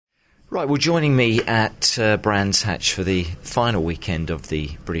Right, well, joining me at Brands Hatch for the final weekend of the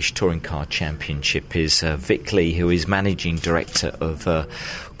British Touring Car Championship is Vic Lee, who is Managing Director of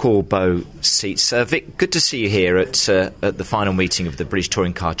Corbeau Seats. Vic, good to see you here at the final meeting of the British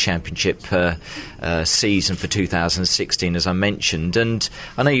Touring Car Championship season for 2016, as I mentioned. And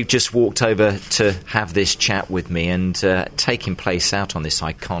I know you've just walked over to have this chat with me, and taking place out on this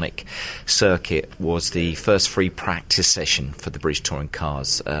iconic circuit was the first free practice session for the British Touring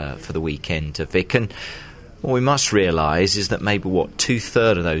Cars for the weekend, Vic. And what we must realise is that maybe,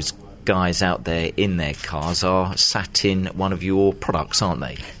 two-thirds of those guys out there in their cars are sat in one of your products, aren't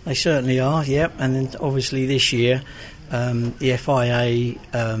they? They certainly are, yep. And then obviously this year the FIA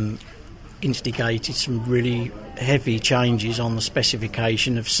instigated some really heavy changes on the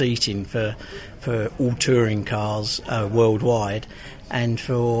specification of seating for all touring cars worldwide and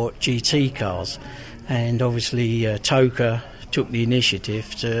for GT cars. And obviously TOCA took the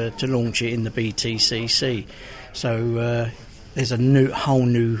initiative to launch it in the BTCC. So there's a whole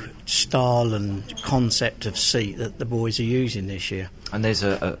new style and concept of seat that the boys are using this year. And there's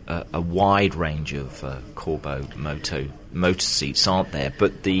a wide range of Corbeau motor seats, aren't there?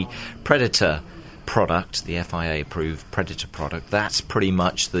 But the Predator product, the FIA-approved Predator product, that's pretty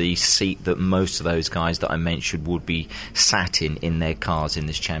much the seat that most of those guys that I mentioned would be sat in their cars in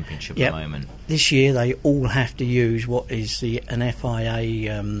this championship at the moment. This year they all have to use what is an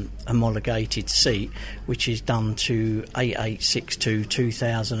FIA homologated seat, which is done to 8862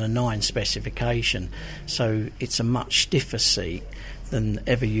 2009 specification. So it's a much stiffer seat than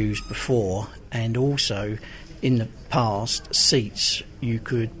ever used before, and also in the past, seats, you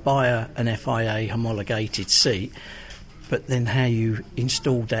could buy an FIA homologated seat, but then how you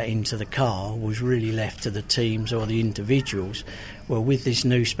installed that into the car was really left to the teams or the individuals. Well, with this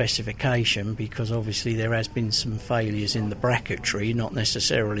new specification, because obviously there has been some failures in the bracketry, not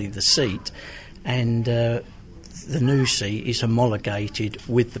necessarily the seat, and the new seat is homologated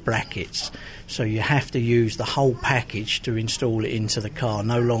with the brackets. So you have to use the whole package to install it into the car.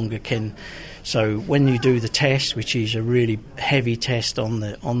 No longer can... So when you do the test, which is a really heavy test on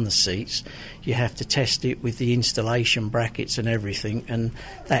the seats, you have to test it with the installation brackets and everything. And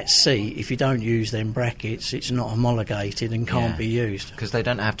that seat, if you don't use them brackets, it's not homologated and can't be used. Because they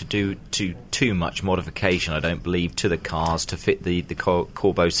don't have to do too much modification, I don't believe, to the cars to fit the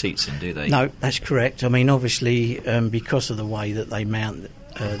Corbeau seats in, do they? No, that's correct. I mean, obviously, because of the way that they mount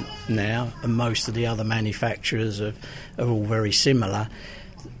now, and most of the other manufacturers are all very similar,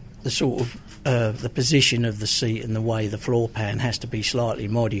 the sort of the position of the seat and the way the floor pan has to be slightly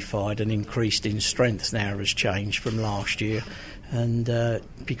modified and increased in strength now has changed from last year. And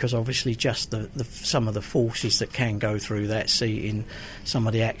because obviously just some of the forces that can go through that seat in some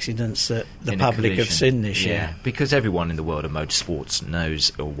of the accidents that the public have seen this year. Because everyone in the world of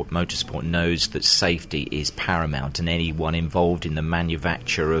motorsport knows that safety is paramount, and anyone involved in the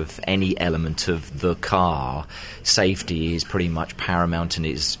manufacture of any element of the car, safety is pretty much paramount and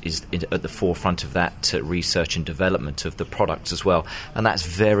is at the forefront of that research and development of the products as well. And that's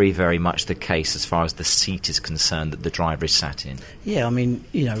very, very much the case as far as the seat is concerned that the driver is sat in. Yeah, I mean,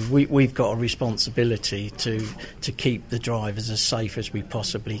 you know, we've got a responsibility to keep the drivers as safe as we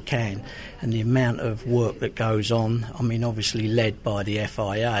possibly can, and the amount of work that goes on, I mean, obviously led by the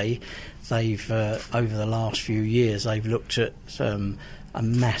FIA, they've over the last few years they've looked at a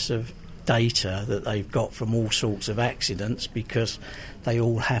massive data that they've got from all sorts of accidents, because they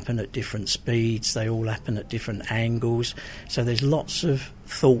all happen at different speeds, they all happen at different angles, so there's lots of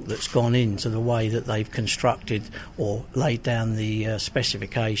thought that's gone into the way that they've constructed or laid down the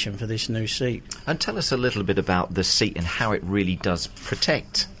specification for this new seat. And tell us a little bit about the seat and how it really does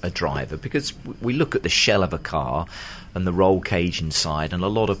protect a driver, because we look at the shell of a car and the roll cage inside, and a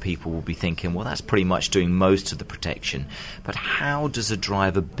lot of people will be thinking, well, that's pretty much doing most of the protection. But how does a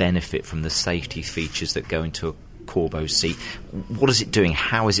driver benefit from the safety features that go into a Corbeau seat? What is it doing?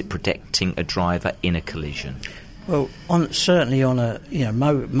 How is it protecting a driver in a collision? Well, certainly on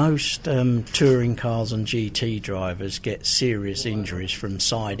most touring cars and GT drivers get serious injuries from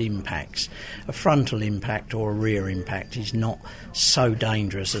side impacts. A frontal impact or a rear impact is not so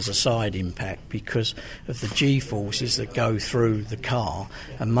dangerous as a side impact because of the G-forces that go through the car,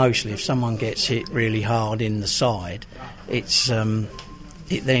 and mostly if someone gets hit really hard in the side,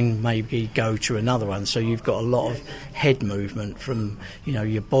 it then maybe go to another one. So you've got a lot of head movement from,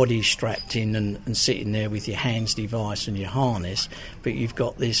 your body strapped in and sitting there with your hands device and your harness, but you've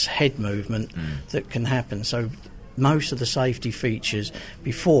got this head movement that can happen. So most of the safety features,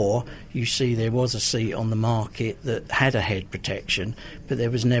 before you see there was a seat on the market that had a head protection, but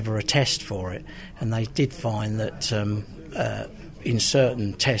there was never a test for it. And they did find that in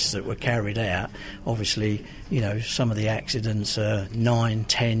certain tests that were carried out, obviously, some of the accidents are 9,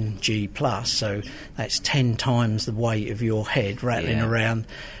 10 G plus, so that's 10 times the weight of your head rattling around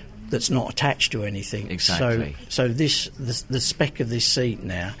that's not attached to anything. Exactly. So the spec of this seat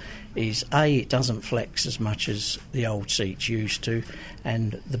now is, A, it doesn't flex as much as the old seats used to,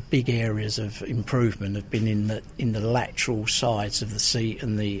 and the big areas of improvement have been in the lateral sides of the seat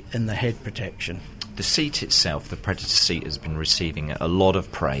and the head protection. The seat itself, the Predator seat, has been receiving a lot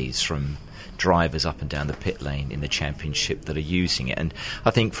of praise from drivers up and down the pit lane in the championship that are using it. And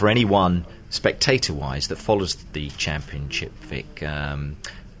I think for anyone, spectator-wise, that follows the championship, Vic,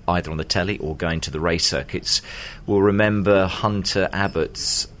 either on the telly or going to the race circuits, will remember Hunter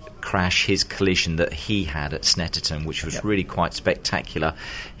Abbott's crash, his collision that he had at Snetterton, which was really quite spectacular.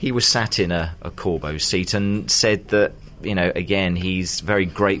 He was sat in a Corbeau seat and said that, again, he's very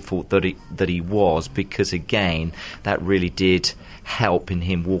grateful that he was, because again, that really did help in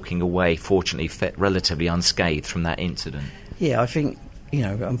him walking away, fortunately, relatively unscathed from that incident. Yeah, I think,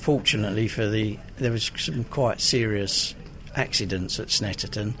 unfortunately there was some quite serious accidents at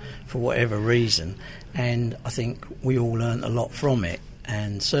Snetterton for whatever reason, and I think we all learnt a lot from it.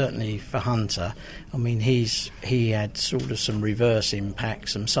 And certainly for Hunter, I mean, he had sort of some reverse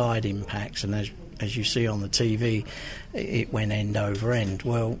impacts, some side impacts, and as you see on the TV, it went end over end.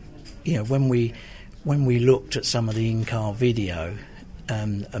 Well, when we looked at some of the in-car video,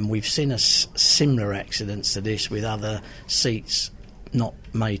 and we've seen similar accidents to this with other seats not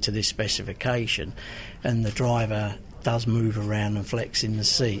made to this specification, and the driver does move around and flex in the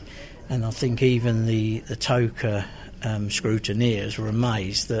seat. And I think even the TOCA scrutineers were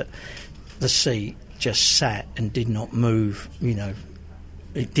amazed that the seat just sat and did not move.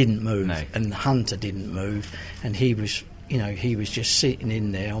 It didn't move, no. And Hunter didn't move, and he was just sitting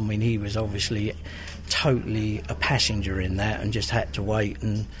in there. I mean, he was obviously totally a passenger in that, and just had to wait for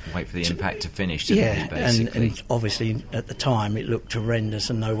the impact to finish. Basically. And obviously at the time it looked horrendous,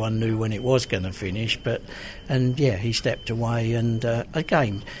 and no one knew when it was going to finish. He stepped away, and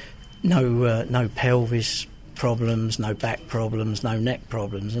again, no pelvis problems, no back problems, no neck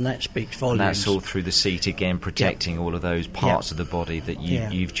problems, and that speaks volumes. And that's all through the seat again, protecting all of those parts of the body that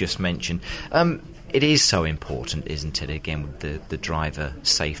you've just mentioned. It is so important, isn't it, again, with the driver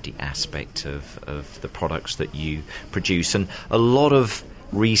safety aspect of the products that you produce, and a lot of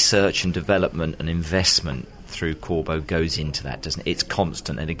research and development and investment through Corbeau goes into that, doesn't it? It's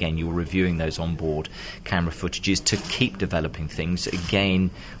constant, and again, you're reviewing those onboard camera footages to keep developing things, again,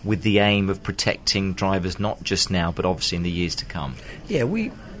 with the aim of protecting drivers not just now, but obviously in the years to come. Yeah,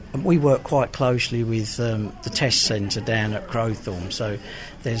 we work quite closely with the test centre down at Crowthorne, so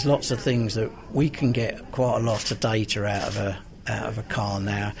there's lots of things that we can get quite a lot of data out of a car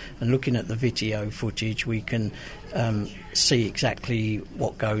now, and looking at the video footage we can see exactly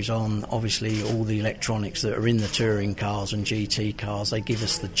what goes on. Obviously all the electronics that are in the touring cars and GT cars, they give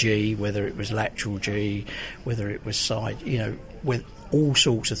us the G, whether it was lateral G, whether it was side, with all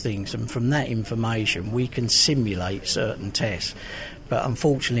sorts of things, and from that information we can simulate certain tests. But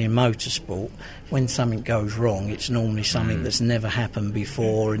unfortunately in motorsport, when something goes wrong, it's normally something that's never happened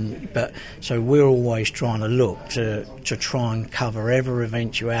before, so we're always trying to look to try and cover every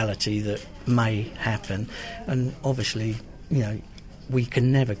eventuality that may happen. And obviously, we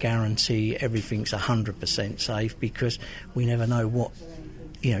can never guarantee everything's 100% safe, because we never know what,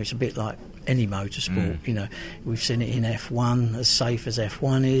 it's a bit like any motorsport. We've seen it in F1, as safe as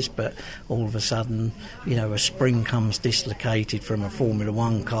F1 is, but all of a sudden, a spring comes dislocated from a Formula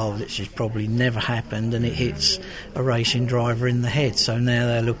 1 car which has probably never happened, and it hits a racing driver in the head. So now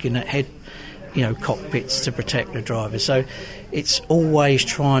they're looking at head, cockpits to protect the driver. So it's always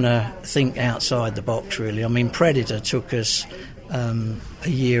trying to think outside the box, really. I mean, Predator took us a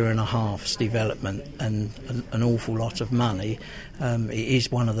year and a half's development and an awful lot of money. It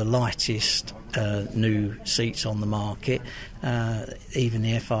is one of the lightest new seats on the market. Even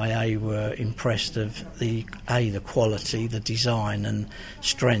the FIA were impressed of the quality, the design and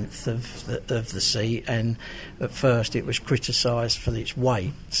strength of the seat, and at first it was criticised for its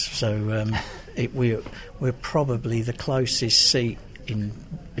weight. So we're probably the closest seat in,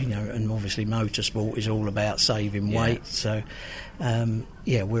 and obviously motorsport is all about saving weight. So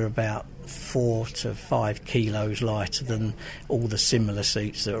we're about 4 to 5 kilos lighter than all the similar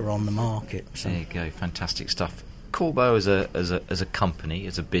seats that are on the market. So. There you go, fantastic stuff. Corbeau as a company,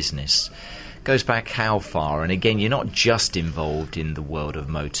 as a business, goes back how far? And again, you're not just involved in the world of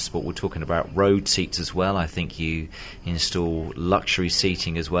motorsport. We're talking about road seats as well. I think you install luxury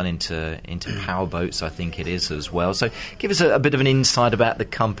seating as well into power boats, I think it is as well. So give us a bit of an insight about the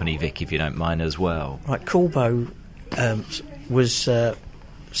company, Vic, if you don't mind as well. Right, Corbeau, was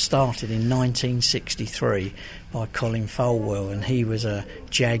started in 1963 by Colin Folwell, and he was a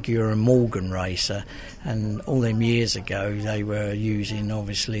Jaguar and Morgan racer, and all them years ago they were using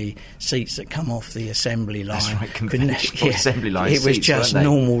obviously seats that come off the assembly line. That's right, conventional assembly line seats. It was seats, just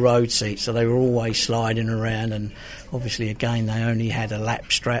normal road seats, so they were always sliding around, and obviously again they only had a lap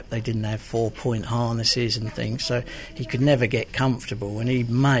strap, they didn't have 4-point harnesses and things, so he could never get comfortable, and he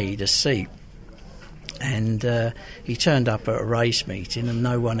made a seat. And he turned up at a race meeting and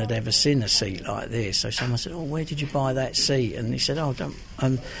no one had ever seen a seat like this. So someone said, "Oh, where did you buy that seat?" And he said, "Oh, don't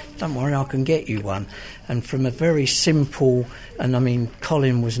worry, I can get you one." And from a very simple, and I mean,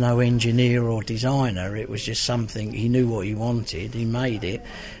 Colin was no engineer or designer, it was just something, he knew what he wanted, he made it,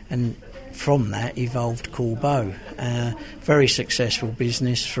 and from that evolved Corbeau. Very successful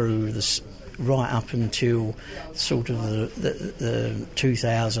business through right up until sort of the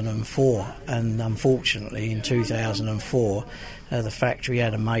 2004, and unfortunately in 2004 the factory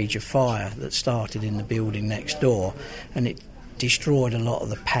had a major fire that started in the building next door, and it destroyed a lot of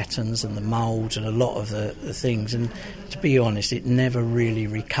the patterns and the moulds and a lot of the things, and to be honest it never really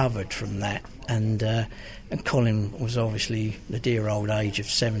recovered from that, and Colin was obviously the dear old age of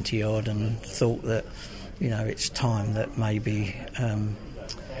 70 odd and thought that, you know, it's time that maybe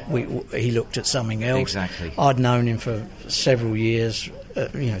he looked at something else. Exactly. I'd known him for several years,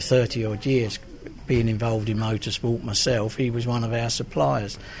 30 odd years, being involved in motorsport myself. He was one of our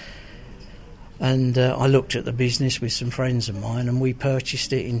suppliers. And I looked at the business with some friends of mine, and we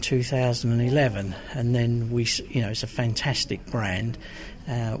purchased it in 2011. And then it's a fantastic brand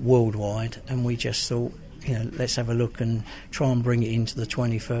worldwide, and we just thought, let's have a look and try and bring it into the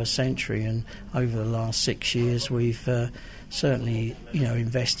 21st century. And over the last 6 years, we've certainly,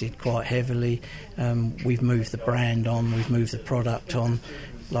 invested quite heavily. We've moved the brand on, we've moved the product on.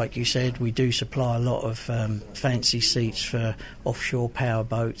 Like you said, we do supply a lot of fancy seats for offshore power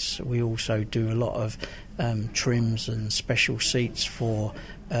boats. We also do a lot of trims and special seats for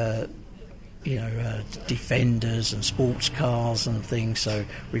defenders and sports cars and things, so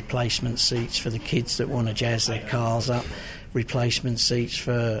replacement seats for the kids that want to jazz their cars up, replacement seats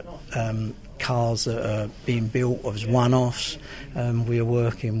for cars that are being built as one-offs. We are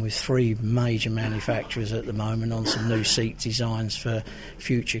working with 3 major manufacturers at the moment on some new seat designs for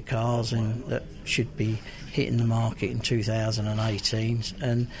future cars, and that should be hitting the market in 2018.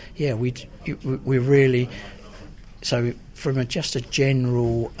 And yeah, we're really, so from just a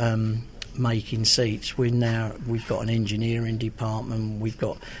general making seats, we've got an engineering department, we've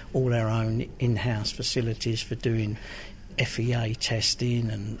got all our own in-house facilities for doing FEA testing,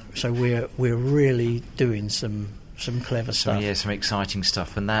 and so we're really doing some clever stuff. Yeah, some exciting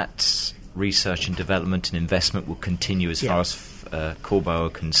stuff, and that research and development and investment will continue as far as Corbeau are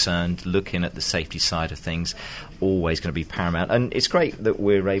concerned. Looking at the safety side of things, always going to be paramount, and it's great that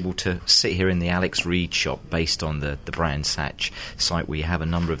we're able to sit here in the Alex Reid shop based on the Brands Hatch site. We have a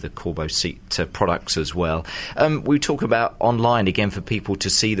number of the Corbeau seat products as well. We talk about online again for people to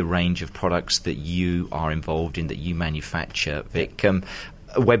see the range of products that you are involved in, that you manufacture, Vic.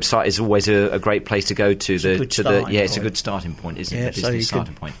 A website is always a great place to go to. It's a good starting point, isn't it? So you can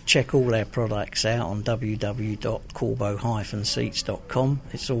check all our products out on www.corbeau-seats.com.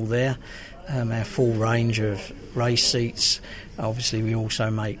 It's all there. Our full range of race seats. Obviously, we also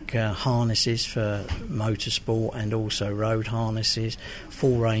make harnesses for motorsport and also road harnesses.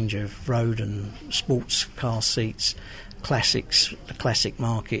 Full range of road and sports car seats. Classics. The classic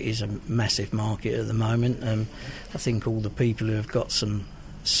market is a massive market at the moment. I think all the people who have got some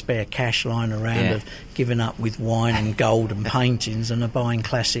spare cash lying around have given up with wine and gold and paintings and are buying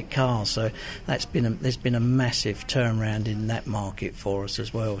classic cars. So there's been a massive turnaround in that market for us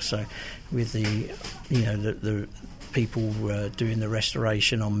as well. So with the people doing the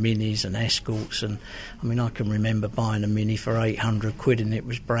restoration on Minis and Escorts, and I mean, I can remember buying a Mini for 800 quid and it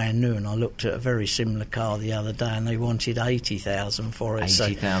was brand new, and I looked at a very similar car the other day and they wanted 80,000 for it.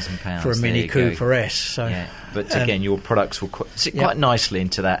 £80,000 for a Mini Cooper S. So, but again, your products will sit quite nicely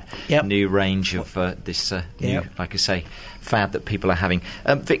into that new range of this new, like I say, fad that people are having.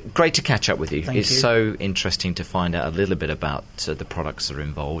 Vic, great to catch up with you. It's so interesting to find out a little bit about the products that are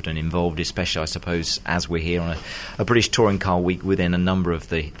involved especially, I suppose, as we're here on a British Touring Car Week within a number of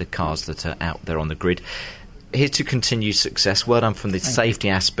the cars that are out there on the grid. Here's to continued success. Well done from the safety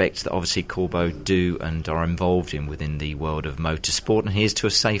aspects that obviously Corbeau do and are involved in within the world of motorsport, and here's to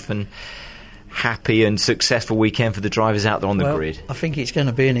a safe and happy and successful weekend for the drivers out there on the grid? I think it's going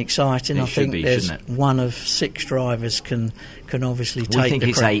to be an exciting. It I think be, there's one of 6 drivers can obviously take. We think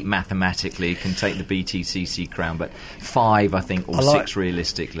it's crown. 8 mathematically can take the BTCC crown, but 5 I think, or 6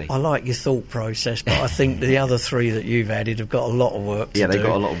 realistically. I like your thought process, but I think the other 3 that you've added have got a lot of work to do. Yeah, they've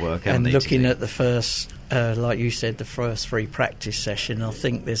got a lot of work, haven't they? And looking at the first, like you said, the first 3 practice sessions, I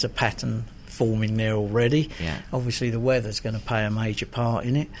think there's a pattern forming there already. Yeah. Obviously the weather's going to play a major part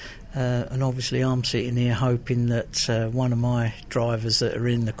in it, and obviously I'm sitting here hoping that one of my drivers that are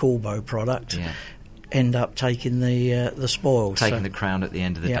in the Corbeau product end up taking the spoils, taking the crown at the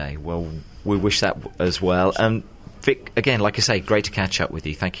end of the day. Well, we wish that as well. Vic, again, like I say, great to catch up with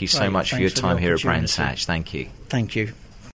you. Thank you so much for your time here at Brands Hatch. Thank you.